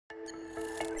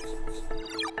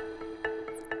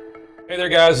Hey there,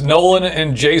 guys. Nolan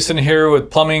and Jason here with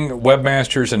Plumbing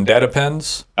Webmasters and Data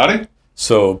Pens. Howdy.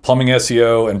 So, plumbing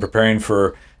SEO and preparing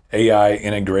for AI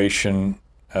integration,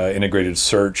 integrated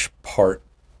search part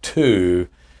 2.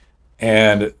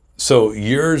 And so,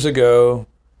 years ago,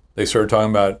 they started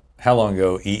talking about how long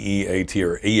ago? EEAT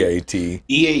or EAT.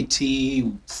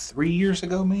 EAT 3 years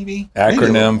ago, maybe?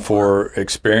 Acronym for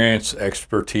Experience,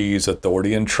 Expertise,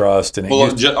 Authority, and Trust. And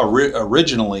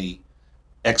Originally,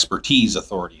 Expertise,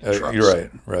 Authority, and Trust. You're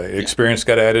right. Yeah. Experience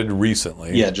got added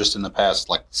recently. Yeah, just in the past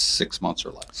 6 months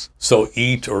or less. So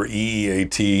EAT or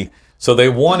EEAT. So they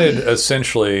wanted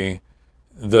essentially,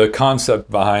 the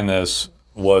concept behind this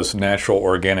was natural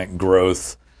organic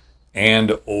growth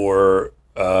and or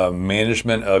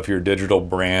management of your digital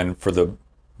brand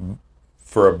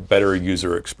for a better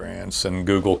user experience. And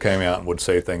Google came out and would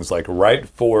say things like, "Write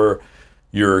for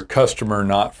your customer,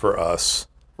 not for us."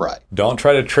 Right. Don't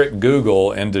try to trick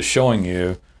Google into showing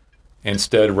you.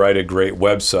 Instead, write a great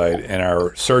website and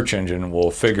our search engine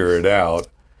will figure it out.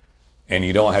 And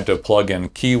you don't have to plug in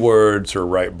keywords or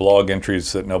write blog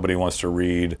entries that nobody wants to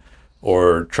read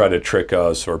or try to trick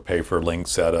us or pay for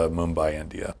links out of Mumbai,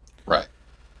 India. Right.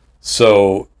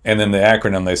 So, and then the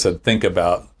acronym, they said, think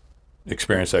about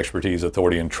experience, expertise,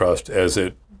 authority, and trust as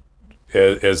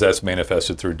that's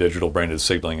manifested through digital branded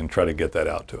signaling, and try to get that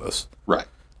out to us. Right.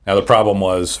 Now, the problem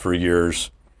was, for years,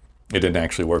 it didn't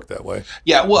actually work that way.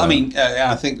 Yeah, well,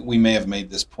 I think we may have made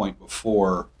this point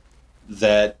before,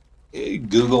 that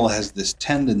Google has this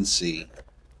tendency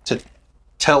to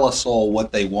tell us all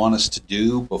what they want us to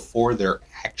do before they're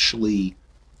actually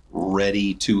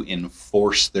ready to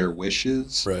enforce their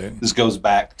wishes. Right. This goes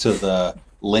back to the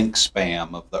link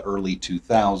spam of the early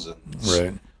 2000s.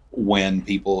 Right. When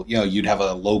people, you'd have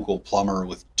a local plumber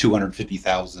with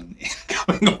 250,000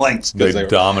 incoming links. They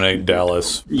dominate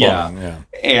Dallas plumbing. Yeah.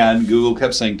 And Google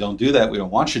kept saying, don't do that. We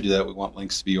don't want you to do that. We want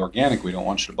links to be organic. We don't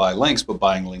want you to buy links, but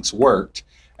buying links worked.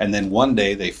 And then one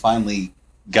day they finally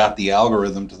got the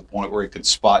algorithm to the point where it could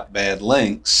spot bad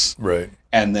links. Right.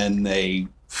 And then they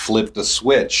flipped a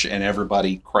switch and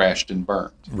everybody crashed and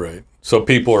burned. Right. So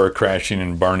people are crashing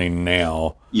and burning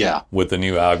now. Yeah. With the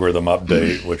new algorithm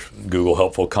update, which Google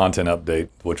Helpful Content Update,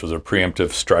 which was a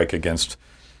preemptive strike against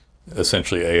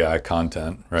essentially AI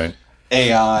content, right?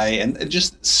 AI and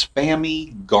just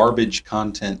spammy garbage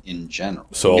content in general.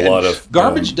 So a lot of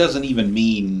garbage doesn't even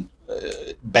mean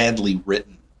badly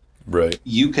written. Right.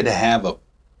 You could have a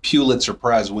Pulitzer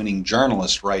Prize winning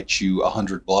journalist write you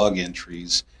 100 blog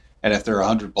entries, and if there are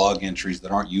 100 blog entries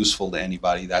that aren't useful to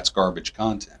anybody, that's garbage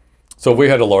content. So we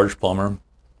had a large plumber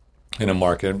in a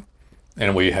market,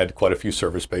 and we had quite a few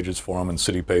service pages for them and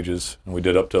city pages, and we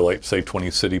did up to say 20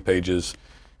 city pages,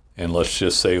 and let's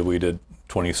just say we did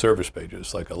 20 service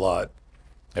pages, like a lot.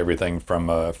 Everything from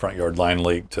a front yard line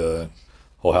leak to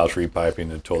whole house repiping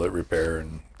to toilet repair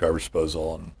and garbage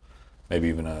disposal and maybe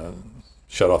even a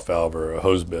shut-off valve or a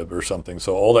hose bib or something.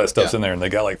 So all that stuff's in there, and they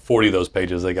got 40 of those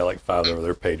pages. They got 5 of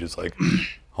their pages,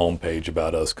 homepage,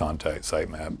 about us, contact,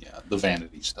 sitemap. Yeah, the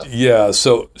vanity stuff. Yeah,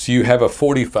 so you have a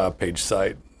 45-page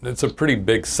site. It's a pretty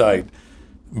big site,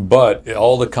 but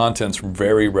all the content's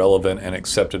very relevant and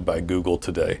accepted by Google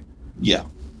today. Yeah.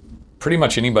 Pretty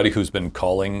much anybody who's been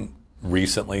calling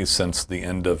recently since the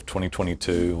end of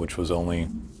 2022, which was only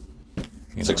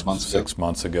 6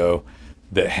 months ago,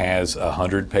 that has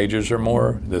 100 pages or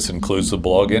more, this includes the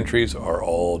blog entries, are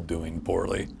all doing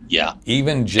poorly. Yeah.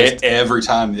 Even just every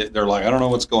time they're like, I don't know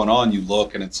what's going on, you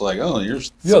look and it's like, oh, here's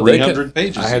 300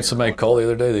 pages. I had somebody call the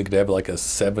other day, they could have a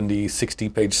 70, 60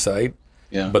 page site,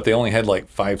 but they only had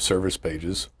 5 service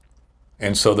pages.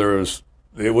 And so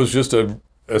it was just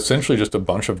essentially just a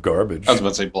bunch of garbage. I was about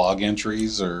to say blog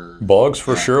entries or... Blogs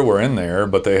for sure were in there,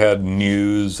 but they had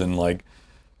news and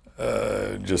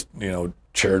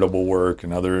charitable work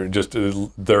and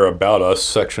their About Us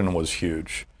section was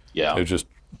huge. Yeah. It was just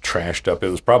trashed up. It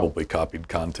was probably copied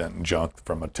content and junk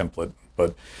from a template.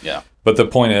 But the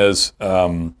point is,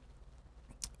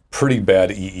 pretty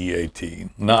bad EEAT.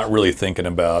 Not really thinking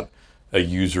about a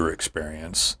user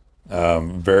experience.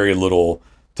 Very little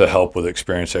to help with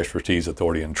experience, expertise,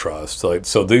 authority, and trust.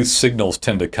 So these signals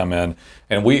tend to come in,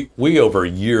 and we over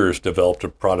years developed a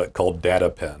product called Data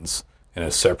Pens in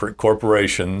a separate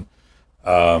corporation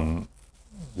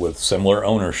with similar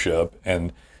ownership,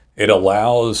 and it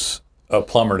allows a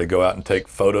plumber to go out and take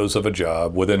photos of a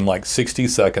job. Within 60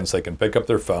 seconds, they can pick up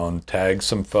their phone, tag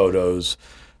some photos,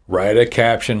 write a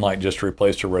caption like just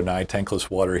replaced a Rinnai tankless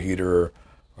water heater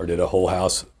or did a whole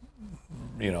house,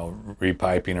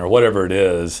 repiping or whatever it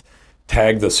is,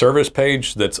 tag the service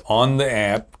page that's on the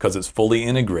app because it's fully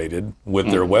integrated with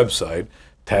their website,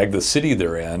 tag the city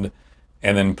they're in,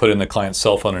 and then put in the client's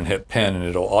cell phone and hit pin, and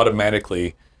it'll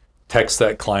automatically text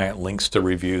that client links to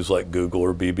reviews like Google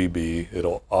or BBB.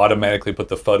 It'll automatically put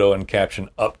the photo and caption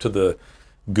up to the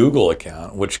Google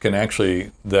account, which can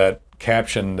actually, that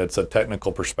caption that's a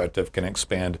technical perspective can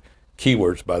expand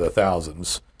keywords by the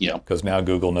thousands. Yeah. Because now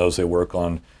Google knows they work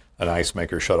on an ice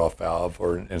maker shutoff valve,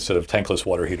 or instead of tankless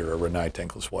water heater, a Rinnai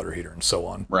tankless water heater, and so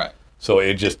on. Right. So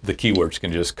it just, the keywords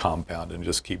can just compound and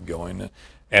just keep going.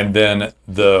 And then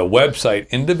the website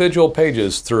individual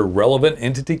pages through relevant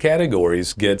entity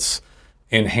categories gets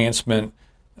enhancement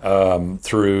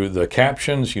through the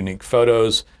captions, unique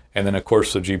photos, and then of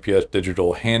course the GPS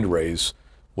digital hand raise,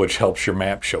 which helps your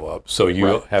map show up. So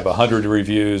you have 100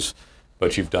 reviews,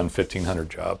 but you've done 1,500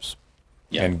 jobs.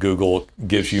 Yeah. And Google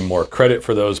gives you more credit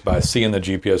for those by seeing the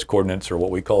GPS coordinates, or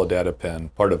what we call a data pin,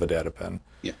 part of a data pin.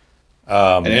 Yeah.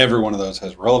 And every one of those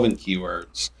has relevant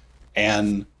keywords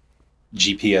and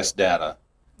GPS data,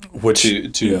 which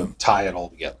to tie it all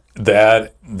together.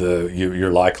 That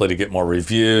you're likely to get more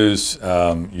reviews.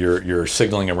 You're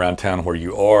signaling around town where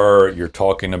you are. You're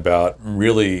talking about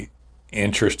really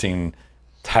interesting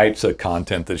types of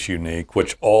content that's unique,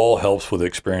 which all helps with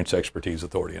experience, expertise,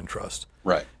 authority, and trust.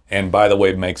 Right. And by the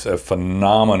way, makes a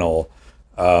phenomenal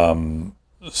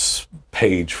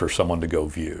page for someone to go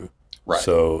view. Right.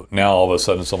 So now all of a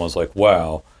sudden someone's like,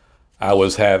 wow, I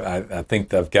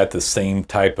think I've got the same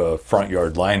type of front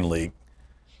yard line leak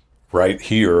right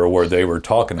here where they were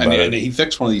talking about it. And he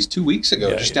fixed one of these 2 weeks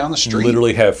ago, just down the street.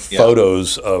 Literally have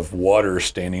photos of water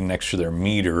standing next to their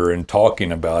meter and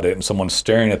talking about it, and someone's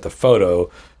staring at the photo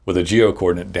with a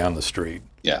geo-coordinate down the street.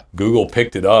 Yeah. Google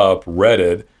picked it up, read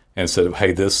it, and said,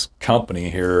 hey, this company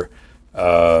here,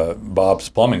 Bob's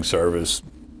Plumbing Service,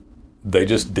 they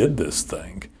just did this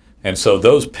thing. And so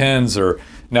those pins are,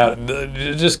 now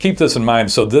just keep this in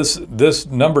mind. So this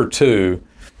number 2,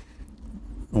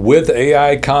 with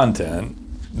AI content,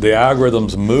 the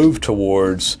algorithms move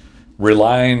towards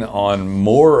relying on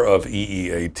more of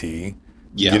EEAT,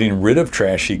 getting rid of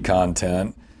trashy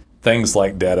content, things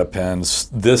like data pins,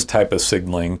 this type of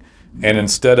signaling. And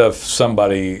instead of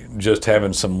somebody just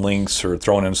having some links or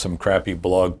throwing in some crappy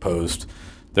blog post,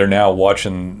 they're now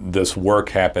watching this work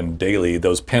happen daily.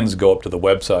 Those pins go up to the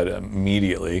website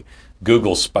immediately.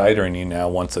 Google's spidering you now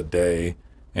once a day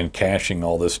and caching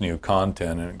all this new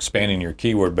content and expanding your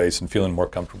keyword base and feeling more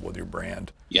comfortable with your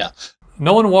brand. Yeah.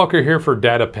 Nolan Walker here for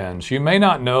Data Pins. You may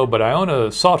not know, but I own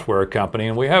a software company,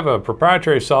 and we have a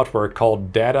proprietary software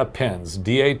called Data Pins,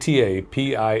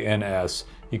 DATAPINS.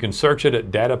 You can search it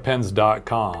at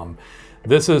datapins.com.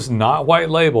 This is not white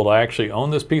labeled. I actually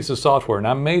own this piece of software, and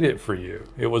I made it for you.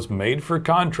 It was made for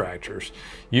contractors.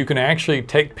 You can actually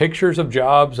take pictures of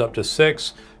jobs, up to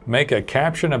 6, make a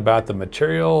caption about the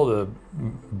material,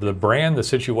 the brand, the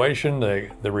situation,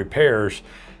 the repairs,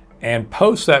 and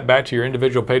post that back to your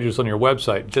individual pages on your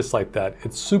website, just like that.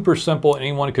 It's super simple.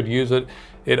 Anyone could use it.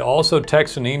 It also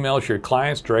texts and emails your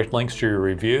clients direct links to your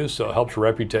reviews, so it helps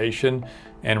reputation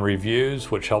and reviews,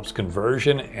 which helps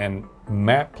conversion and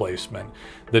map placement.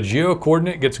 The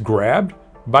geo-coordinate gets grabbed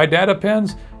by data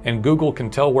pins, and Google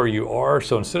can tell where you are.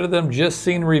 So instead of them just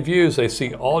seeing reviews, they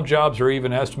see all jobs or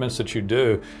even estimates that you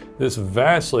do. This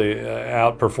vastly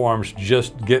outperforms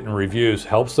just getting reviews.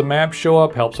 Helps the map show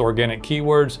up, helps organic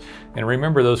keywords. And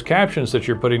remember, those captions that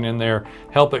you're putting in there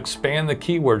help expand the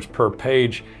keywords per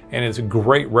page, and it's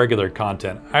great regular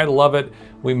content. I love it.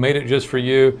 We made it just for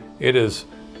you. It is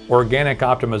organic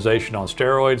optimization on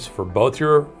steroids for both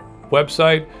your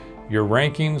website, your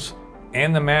rankings,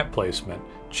 and the map placement.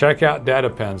 Check out Data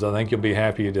Pins. I think you'll be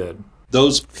happy you did.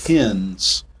 Those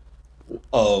pins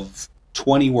of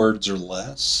 20 words or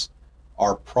less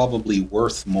are probably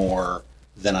worth more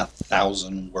than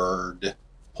 1,000-word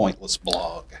pointless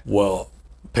blog. Well,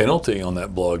 penalty on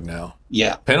that blog now.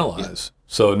 Yeah. Penalize. Yeah.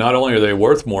 So not only are they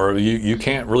worth more, you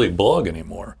can't really blog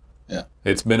anymore. Yeah.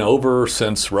 It's been over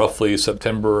since roughly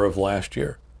September of last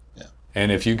year. Yeah.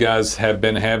 And if you guys have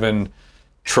been having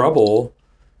trouble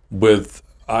with,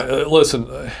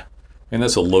 listen, and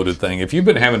that's a loaded thing. If you've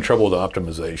been having trouble with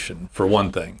optimization, for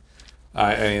one thing,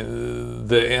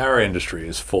 our industry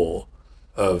is full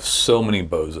of so many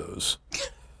bozos.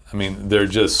 I mean, they're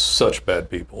just such bad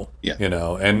people. Yeah. You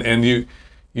know, and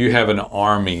you have an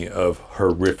army of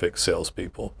horrific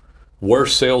salespeople,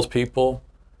 worst salespeople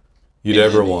you'd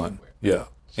ever want. Yeah,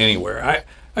 anywhere.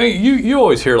 I mean, you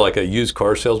always hear like a used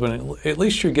car salesman. At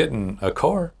least you're getting a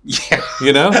car. Yeah,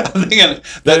 you know. I'm thinking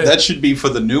that should be for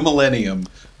the new millennium.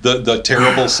 The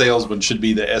terrible salesman should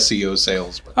be the SEO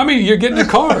salesman. I mean, you're getting a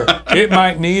car. It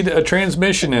might need a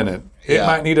transmission in it. It Yeah.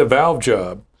 might need a valve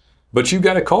job, but you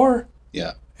got a car.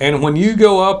 Yeah. And when you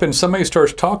go up and somebody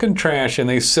starts talking trash and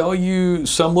they sell you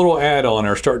some little add-on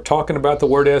or start talking about the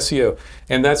word SEO,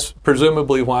 and that's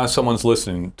presumably why someone's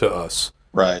listening to us.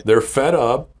 Right. They're fed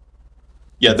up.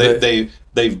 Yeah,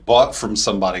 they've bought from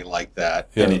somebody like that,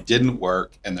 and it didn't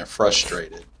work, and they're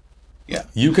frustrated. Yeah.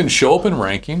 You can show up in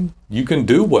ranking. You can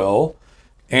do well.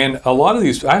 And a lot of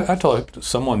these, I talked to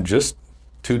someone just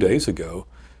 2 days ago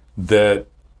that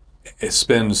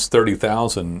spends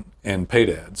 $30,000 in paid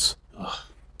ads. Ugh.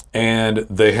 And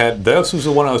this was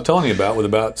the one I was telling you about with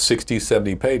about 60,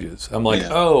 70 pages. I'm like,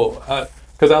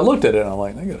 because I looked at it and I'm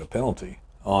like, they got a penalty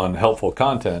on helpful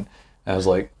content. And I was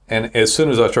like, and as soon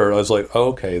as I started, I was like, oh,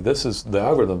 okay, this is the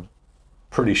algorithm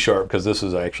pretty sharp because this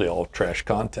is actually all trash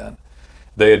content.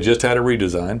 They had just had a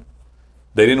redesign.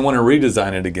 They didn't want to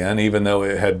redesign it again, even though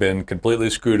it had been completely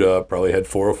screwed up, probably had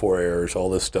 404 errors, all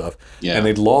this stuff. Yeah. And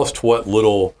they'd lost what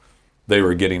little they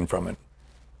were getting from it.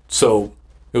 So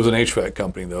it was an HVAC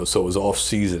company, though, so it was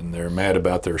off-season. They're mad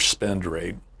about their spend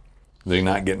rate. They're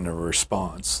not getting a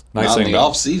response. Not in the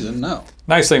off-season, no.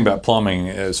 Nice thing about plumbing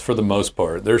is, for the most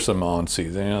part, there's some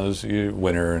on-season. There's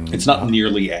winter. And it's not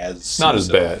nearly as... Not as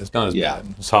bad. It's not as bad.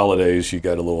 It's holidays, you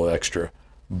got a little extra.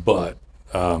 But...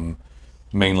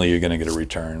 mainly you're going to get a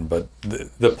return. But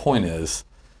the point is,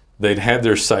 they'd had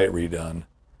their site redone,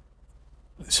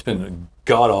 spent a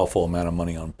god-awful amount of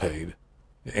money on paid,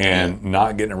 and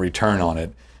not getting a return on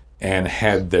it, and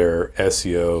had their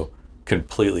SEO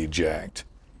completely jacked,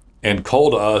 and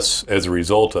called us as a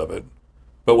result of it.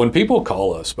 But when people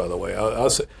call us, by the way, I'll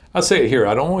say it here,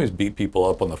 I don't always beat people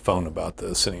up on the phone about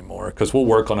this anymore, because we'll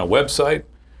work on a website,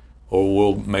 or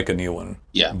we'll make a new one.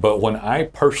 Yeah. But when I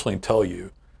personally tell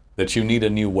you that you need a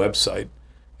new website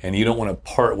and you don't want to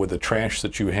part with the trash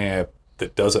that you have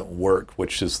that doesn't work,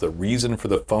 which is the reason for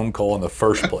the phone call in the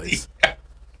first place,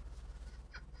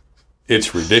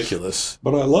 it's ridiculous.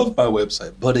 But I love my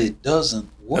website, but it doesn't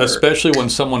work. Especially when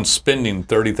someone's spending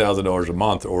 $30,000 a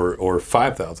month or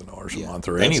 $5,000 a month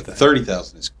or anything.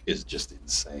 $30,000 is just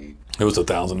insane. It was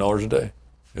 $1,000 a day.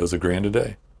 It was $1,000 a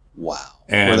day. Wow.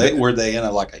 And were they in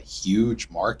a huge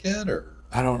market, or?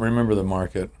 I don't remember the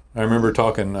market. I remember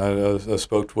talking. I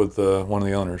spoke with one of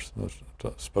the owners. I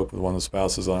spoke with one of the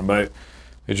spouses on it. But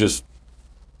it just,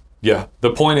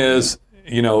 the point is,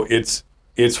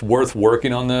 it's worth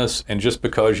working on this. And just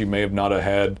because you may have not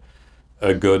had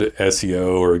a good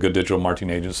SEO or a good digital marketing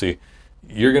agency,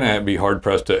 you're going to be hard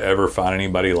pressed to ever find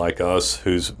anybody like us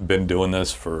who's been doing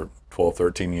this for 12,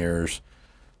 13 years,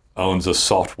 owns a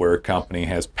software company,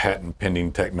 has patent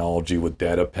pending technology with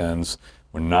data pens.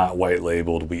 We're not white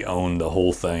labeled. We own the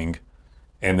whole thing.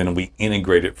 And then we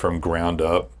integrate it from ground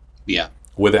up. Yeah.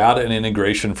 Without an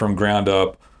integration from ground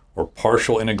up or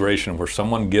partial integration where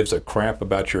someone gives a crap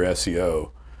about your SEO,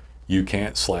 you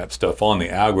can't slap stuff on. The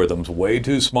algorithm's way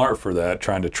too smart for that,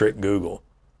 trying to trick Google.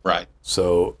 Right.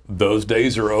 So those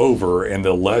days are over, and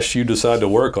the less you decide to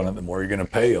work on it, the more you're going to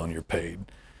pay on your paid.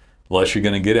 The less you're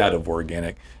going to get out of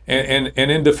organic. And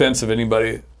in defense of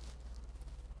anybody,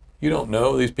 you don't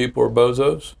know these people are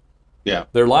bozos. Yeah.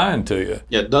 They're lying to you.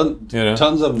 Yeah,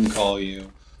 tons of them call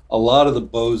you. A lot of the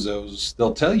bozos,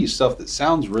 they'll tell you stuff that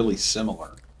sounds really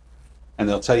similar. And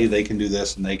they'll tell you they can do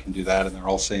this and they can do that, and they're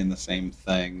all saying the same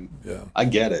thing. Yeah. I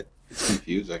get it. It's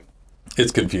confusing.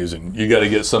 It's confusing. You got to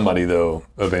get somebody, though,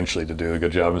 eventually to do a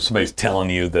good job. If somebody's telling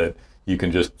you that you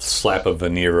can just slap a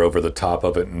veneer over the top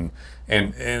of it and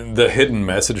the hidden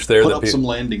message there. Put up some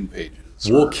landing pages.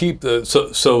 We'll keep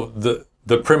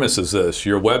the premise is this: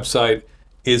 your website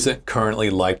isn't currently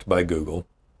liked by Google.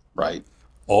 Right.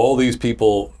 All these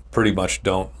people pretty much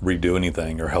don't redo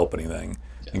anything or help anything.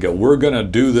 Yeah. And go, we're going to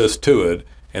do this to it,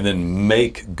 and then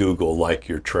make Google like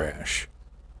your trash.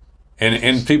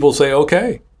 And people say,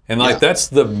 okay. And that's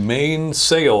the main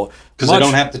sale. Because they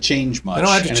don't have to change much. They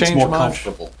don't have to change it's more much.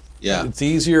 Comfortable. Yeah. It's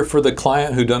easier for the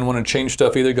client who doesn't want to change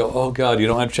stuff either. Go, oh God, you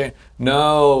don't have to change.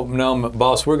 No,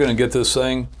 boss, we're going to get this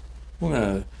thing.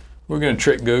 We're going to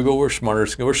trick Google. We're smarter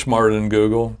than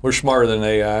Google. We're smarter than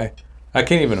AI. I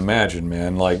can't even imagine,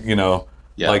 man. Like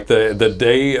the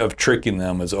day of tricking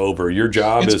them is over. Your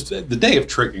job is the day of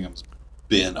tricking them's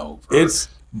been over. It's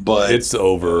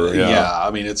over. Yeah. I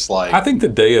mean, it's like, I think the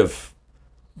day of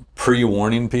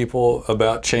pre-warning people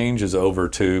about change is over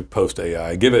too. Post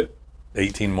AI, give it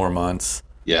 18 more months.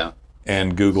 Yeah.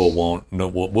 And Google won't. No,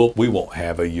 we won't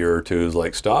have a year or two. Is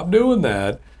like, stop doing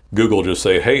that. Google just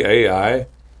say, hey AI,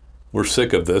 we're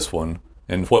sick of this one.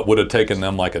 And what would have taken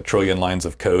them like 1 trillion lines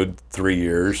of code, 3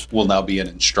 years, will now be an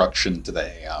instruction to the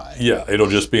AI. Yeah, it'll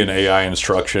just be an AI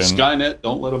instruction. Skynet,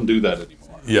 don't let them do that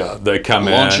anymore. Yeah, they come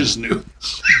Launches new.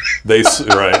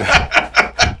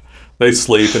 Right. They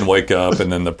sleep and wake up,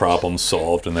 and then the problem's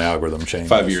solved, and the algorithm changes.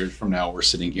 5 years from now, we're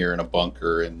sitting here in a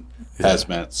bunker in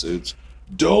hazmat suits.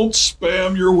 Don't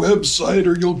spam your website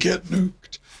or you'll get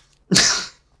nuked.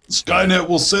 Skynet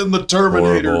will send the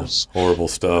Terminators. Horrible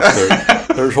stuff.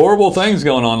 There's horrible things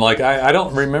going on. Like, I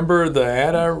don't remember the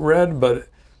ad I read, but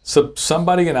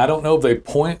somebody, and I don't know if they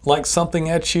point like something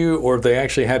at you or if they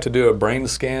actually had to do a brain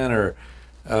scan or,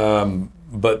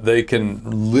 but they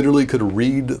literally could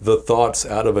read the thoughts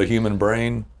out of a human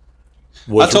brain.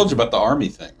 I told you about the Army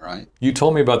thing, right? You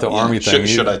told me about the Army thing.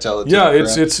 Should I tell it to you? you?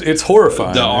 Yeah, it's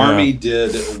horrifying. The Army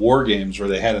did war games where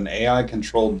they had an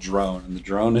AI-controlled drone, and the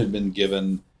drone had been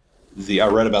given I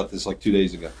read about this like 2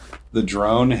 days ago. The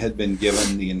drone had been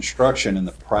given the instruction, and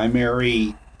the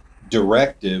primary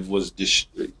directive was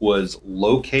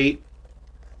locate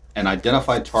and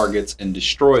identify targets and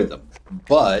destroy them.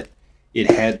 But it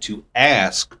had to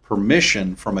ask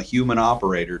permission from a human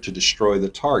operator to destroy the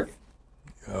target.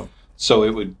 Yep. So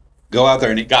it would go out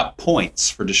there, and it got points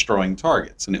for destroying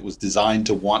targets, and it was designed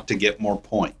to want to get more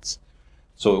points.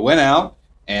 So it went out,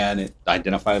 and it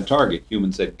identified a target.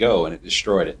 Human said go, and it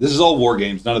destroyed it. This is all war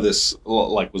games. None of this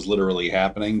was literally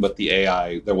happening, but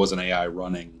there was an AI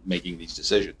running, making these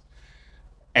decisions.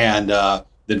 And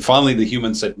then finally the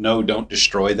human said, no, don't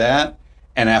destroy that.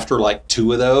 And after like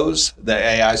 2 of those, the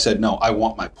AI said, no, I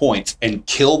want my points, and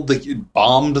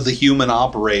bombed the human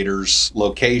operator's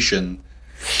location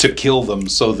to kill them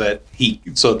so that the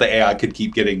AI could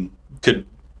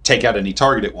take out any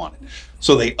target it wanted.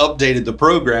 So they updated the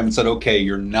program and said, okay,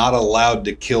 you're not allowed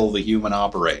to kill the human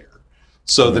operator.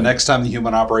 So the next time the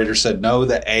human operator said no,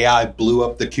 the AI blew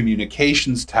up the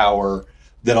communications tower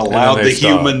that allowed the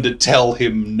human to tell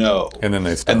him no. And then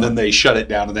they stopped. And then they shut it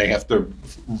down, and they have to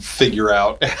figure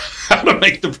out how to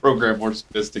make the program more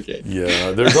sophisticated.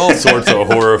 Yeah, there's all sorts of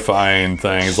horrifying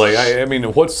things. Like, I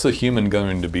mean, what's the human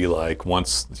going to be like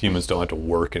once humans don't have to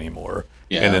work anymore?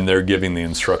 Yeah. And then they're giving the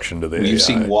instruction to the AI. You've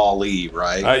seen Wall-E,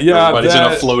 right? Yeah. Everybody's in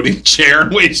a floating chair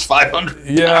and weighs 500 pounds.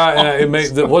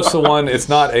 Yeah, what's the one? It's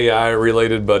not AI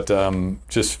related, but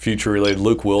just future related.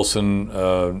 Luke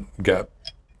Wilson got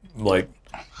like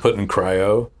put in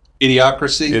cryo.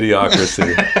 Idiocracy.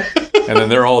 And then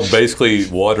they're all basically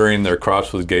watering their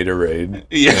crops with Gatorade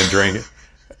and drinking.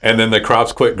 And then the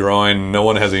crops quit growing. No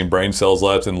one has any brain cells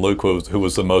left. And Luke, who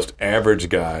was the most average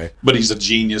guy. But he's a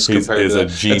genius compared to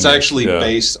that. It's actually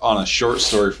based on a short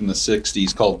story from the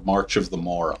 60s called March of the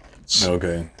Morons.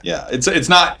 Okay. Yeah. It's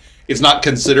not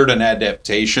considered an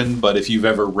adaptation, but if you've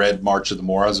ever read March of the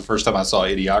Morons, the first time I saw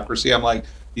Idiocracy, I'm like,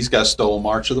 these guys stole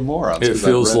March of the Morons. It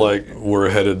feels like we're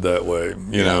headed that way,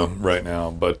 you know, right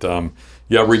now. But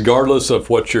yeah, regardless of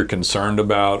what you're concerned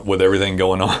about with everything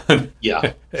going on,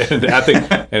 yeah, and I think,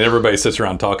 and everybody sits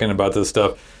around talking about this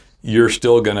stuff, you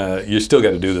still got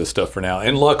to do this stuff for now.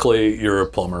 And luckily, you're a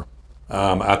plumber.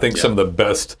 I think some of the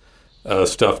best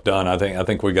stuff done. I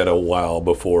think we got a while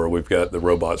before we've got the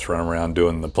robots running around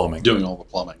doing the plumbing, doing all the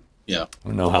plumbing. Yeah. I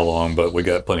don't know how long, but we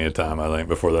got plenty of time, I think,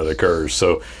 before that occurs.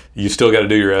 So you still got to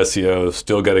do your SEO,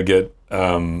 still got to get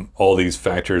all these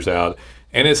factors out.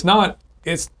 And it's not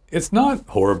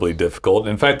horribly difficult.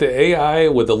 In fact, the AI,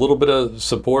 with a little bit of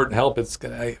support and help, it's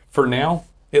gonna, for now,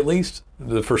 at least,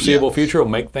 the foreseeable future will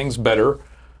make things better.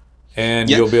 And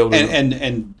you'll be able to...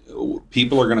 And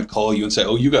people are going to call you and say,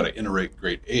 oh, you got to integrate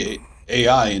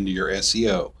AI into your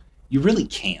SEO. You really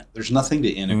can't. There's nothing to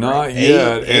integrate. Not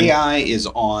yet. AI is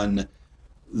on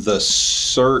the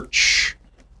search,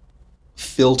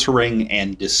 filtering,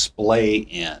 and display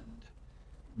end.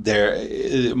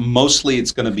 Mostly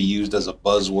it's going to be used as a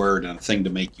buzzword and a thing to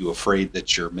make you afraid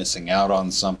that you're missing out on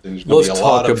something. There's going to be a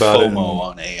lot of FOMO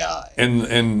on AI.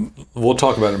 And we'll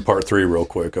talk about it in part 3 real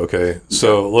quick, okay?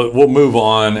 So we'll move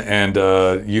on,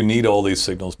 and you need all these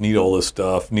signals, need all this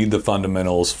stuff, need the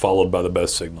fundamentals followed by the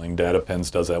best signaling.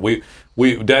 DataPens does that.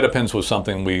 DataPens was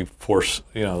something we force,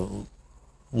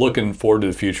 looking forward to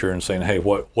the future and saying, hey,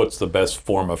 what's the best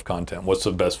form of content? What's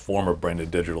the best form of branded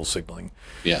digital signaling?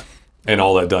 Yeah. And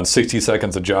all that done, 60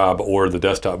 seconds a job, or the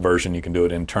desktop version, you can do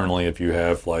it internally if you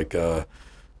have like a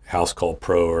House Call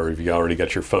Pro, or if you already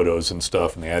got your photos and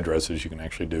stuff and the addresses, you can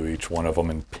actually do each one of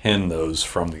them and pin those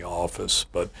from the office.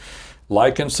 But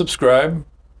like and subscribe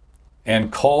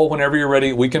and call whenever you're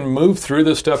ready. We can move through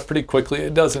this stuff pretty quickly.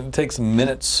 It takes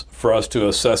minutes for us to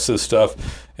assess this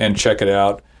stuff and check it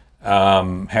out.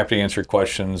 Happy to answer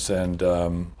questions, and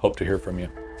hope to hear from you.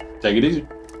 Take it easy.